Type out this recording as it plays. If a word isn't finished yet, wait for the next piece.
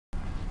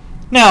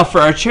Now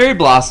for our cherry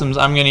blossoms,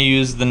 I'm going to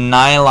use the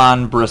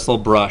nylon bristle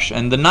brush.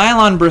 And the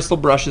nylon bristle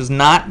brush is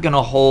not going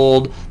to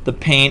hold the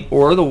paint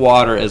or the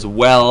water as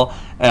well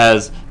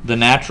as the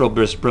natural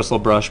bristle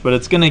brush, but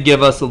it's going to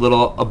give us a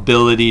little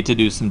ability to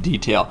do some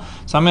detail.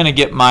 So I'm going to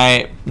get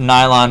my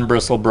nylon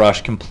bristle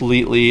brush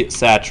completely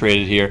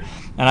saturated here,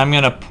 and I'm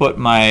going to put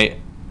my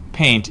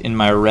paint in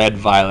my red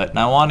violet. And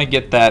I want to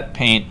get that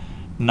paint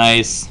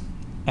nice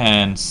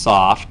and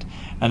soft.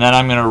 And then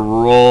I'm going to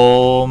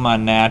roll my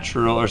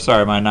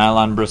my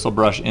nylon bristle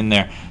brush in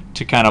there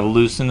to kind of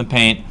loosen the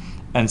paint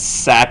and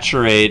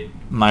saturate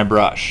my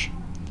brush.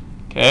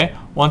 Okay?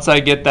 Once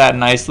I get that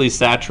nicely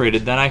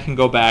saturated, then I can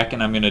go back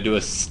and I'm going to do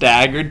a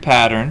staggered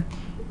pattern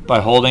by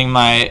holding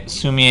my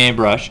Sumi-e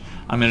brush.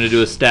 I'm going to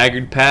do a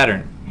staggered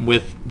pattern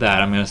with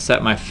that. I'm going to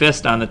set my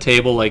fist on the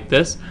table like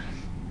this,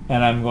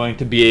 and I'm going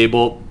to be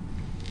able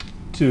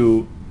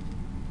to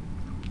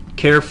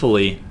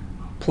carefully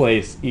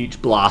place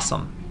each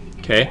blossom.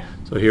 Okay,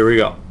 so here we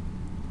go.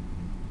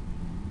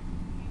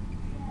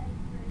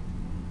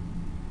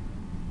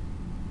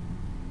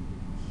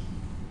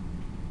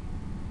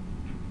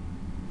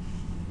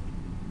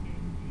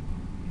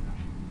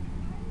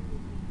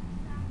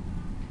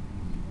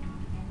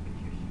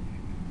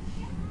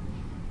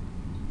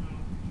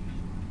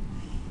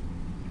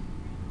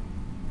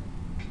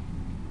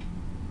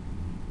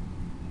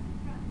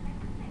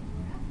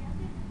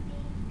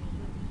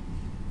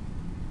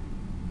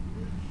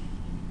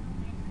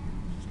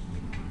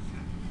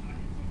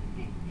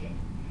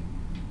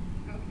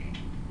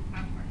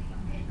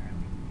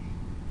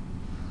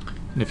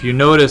 And if you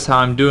notice how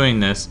I'm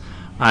doing this,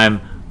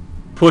 I'm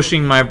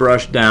pushing my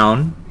brush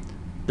down,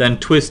 then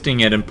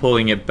twisting it and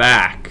pulling it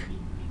back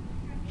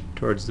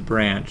towards the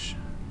branch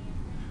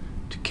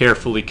to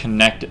carefully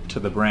connect it to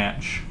the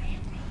branch.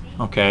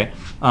 Okay,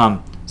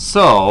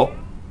 so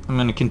I'm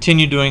going to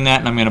continue doing that,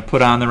 and I'm going to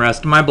put on the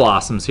rest of my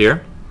blossoms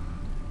here.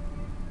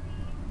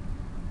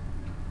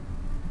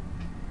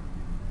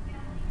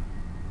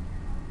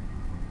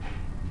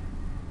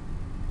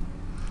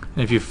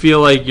 And if you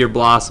feel like your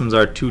blossoms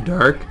are too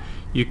dark,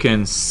 you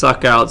can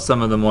suck out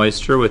some of the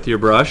moisture with your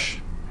brush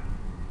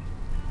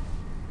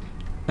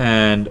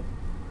and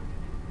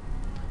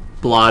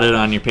blot it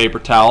on your paper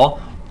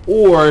towel.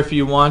 Or if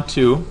you want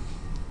to,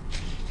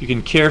 you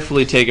can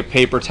carefully take a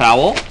paper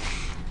towel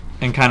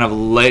and kind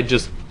of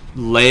just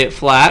lay it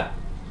flat,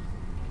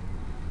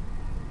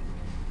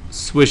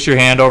 swish your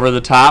hand over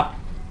the top,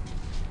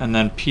 and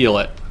then peel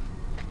it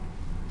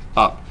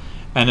up.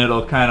 And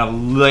it'll kind of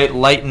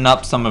lighten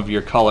up some of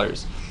your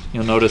colors.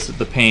 You'll notice that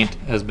the paint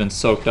has been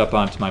soaked up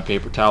onto my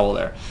paper towel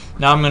there.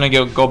 Now I'm going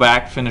to go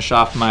back, finish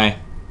off my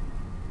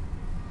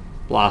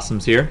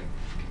blossoms here.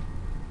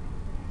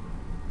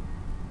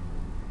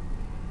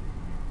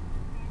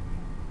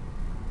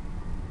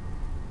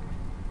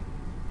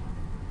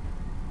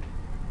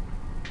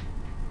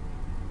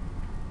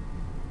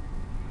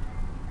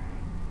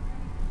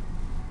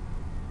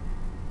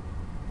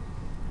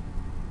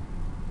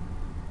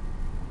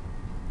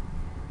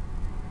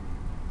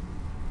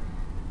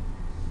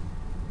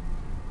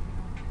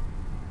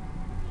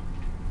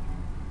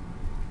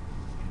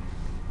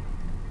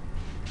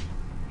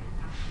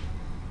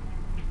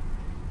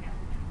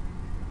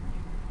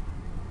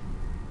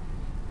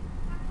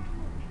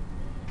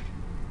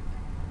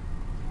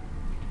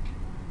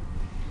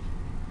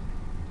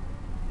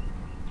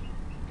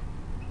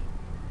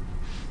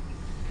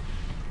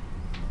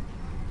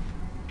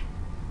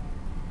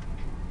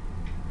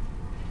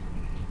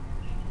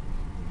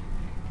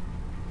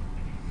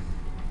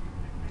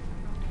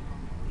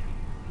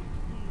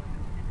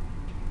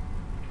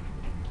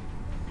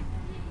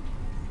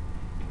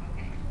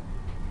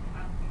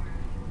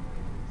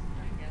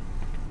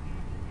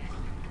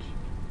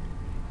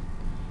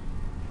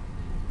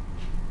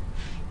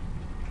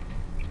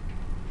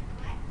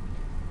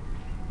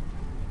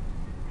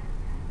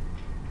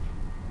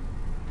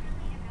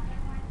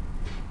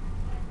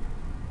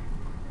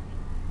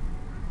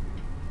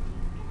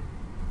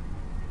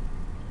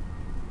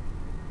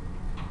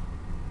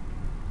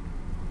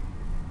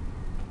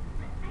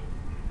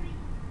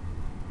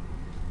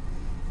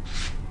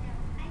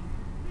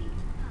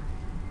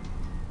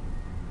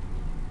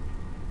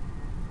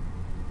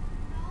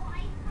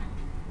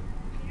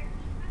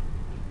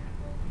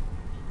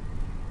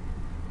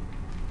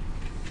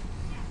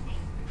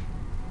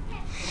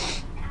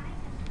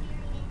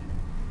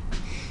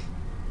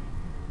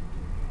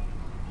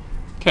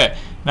 Okay,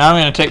 now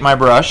I'm going to take my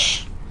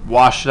brush,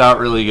 wash it out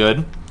really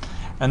good.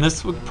 And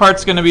this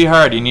part's going to be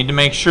hard. You need to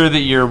make sure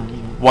that your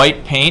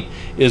white paint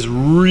is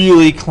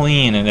really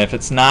clean. And if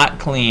it's not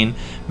clean,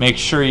 make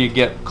sure you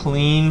get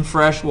clean,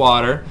 fresh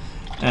water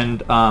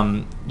and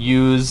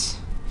use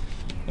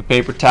a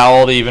paper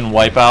towel to even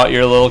wipe out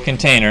your little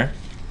container.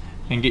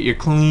 And get your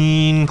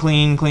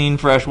clean,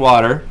 fresh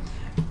water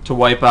to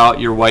wipe out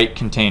your white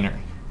container.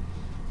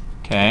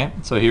 Okay,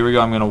 so here we go.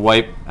 I'm going to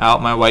wipe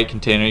out my white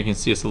container. You can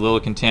see it's a little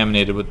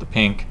contaminated with the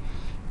pink,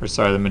 or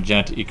sorry, the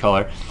magenta-y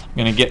color. I'm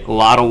going to get a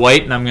lot of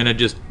white, and I'm going to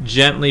just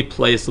gently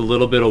place a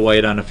little bit of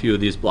white on a few of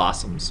these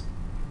blossoms.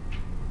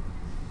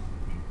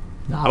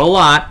 Not a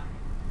lot,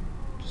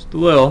 just a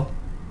little,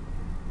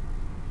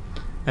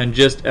 and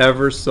just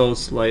ever so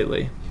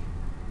slightly.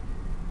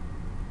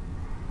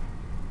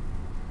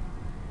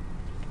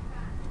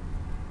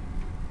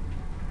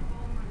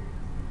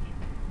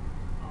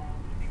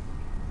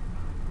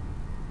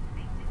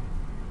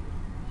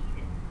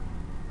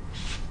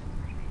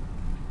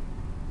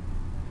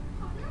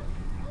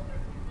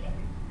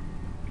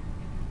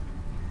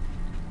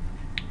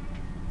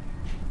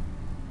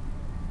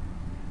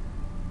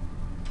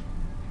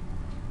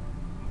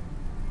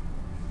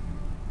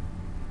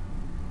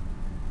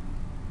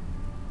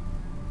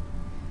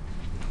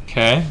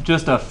 Okay,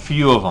 just a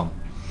few of them.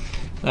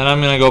 Then I'm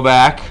going to go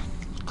back,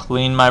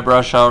 clean my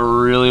brush out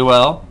really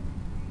well,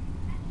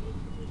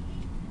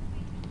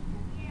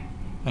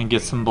 and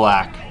get some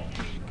black.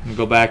 I'm going to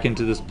go back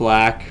into this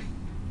black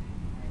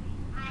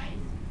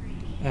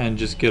and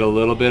just get a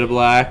little bit of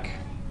black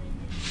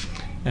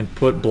and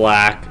put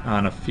black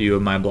on a few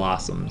of my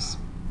blossoms.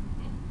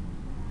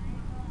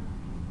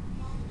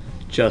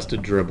 Just a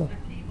dribble.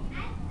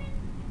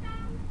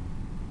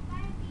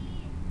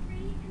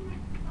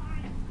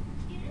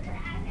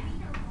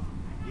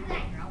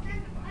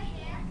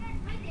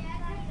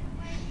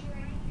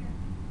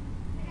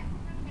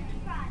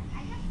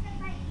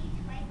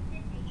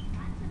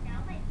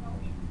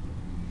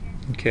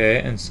 Okay,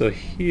 and so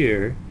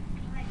here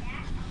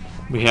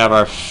we have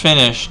our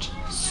finished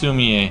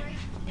Sumi-e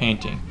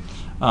painting.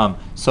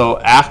 So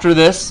after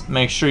this,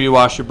 make sure you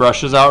wash your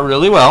brushes out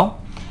really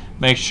well.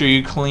 Make sure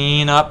you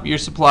clean up your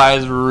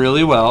supplies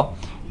really well.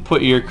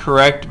 Put your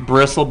correct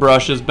bristle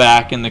brushes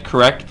back in the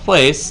correct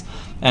place,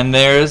 and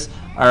there's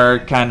our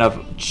kind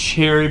of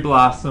cherry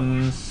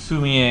blossom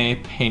Sumi-e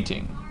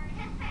painting.